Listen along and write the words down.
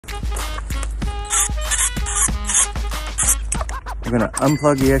We're gonna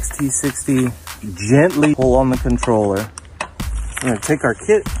unplug the XT60, gently pull on the controller. We're gonna take our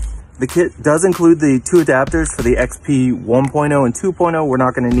kit. The kit does include the 2 adapters for the XP 1.0 and 2.0. We're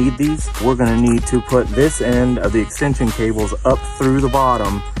not gonna need these. We're gonna need to put this end of the extension cables up through the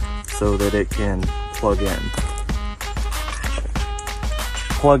bottom so that it can plug in.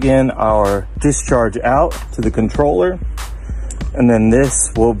 Plug in our discharge out to the controller, and then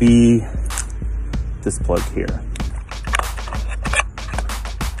this will be this plug here.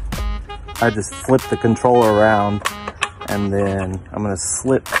 I just flip the controller around, and then I'm gonna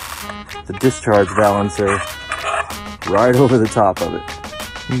slip the discharge balancer right over the top of it.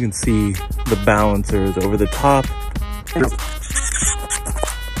 You can see the balancer is over the top.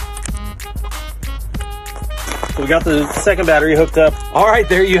 So we got the second battery hooked up. All right,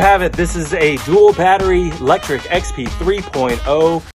 there you have it. This is a dual battery Lectric XP 3.0.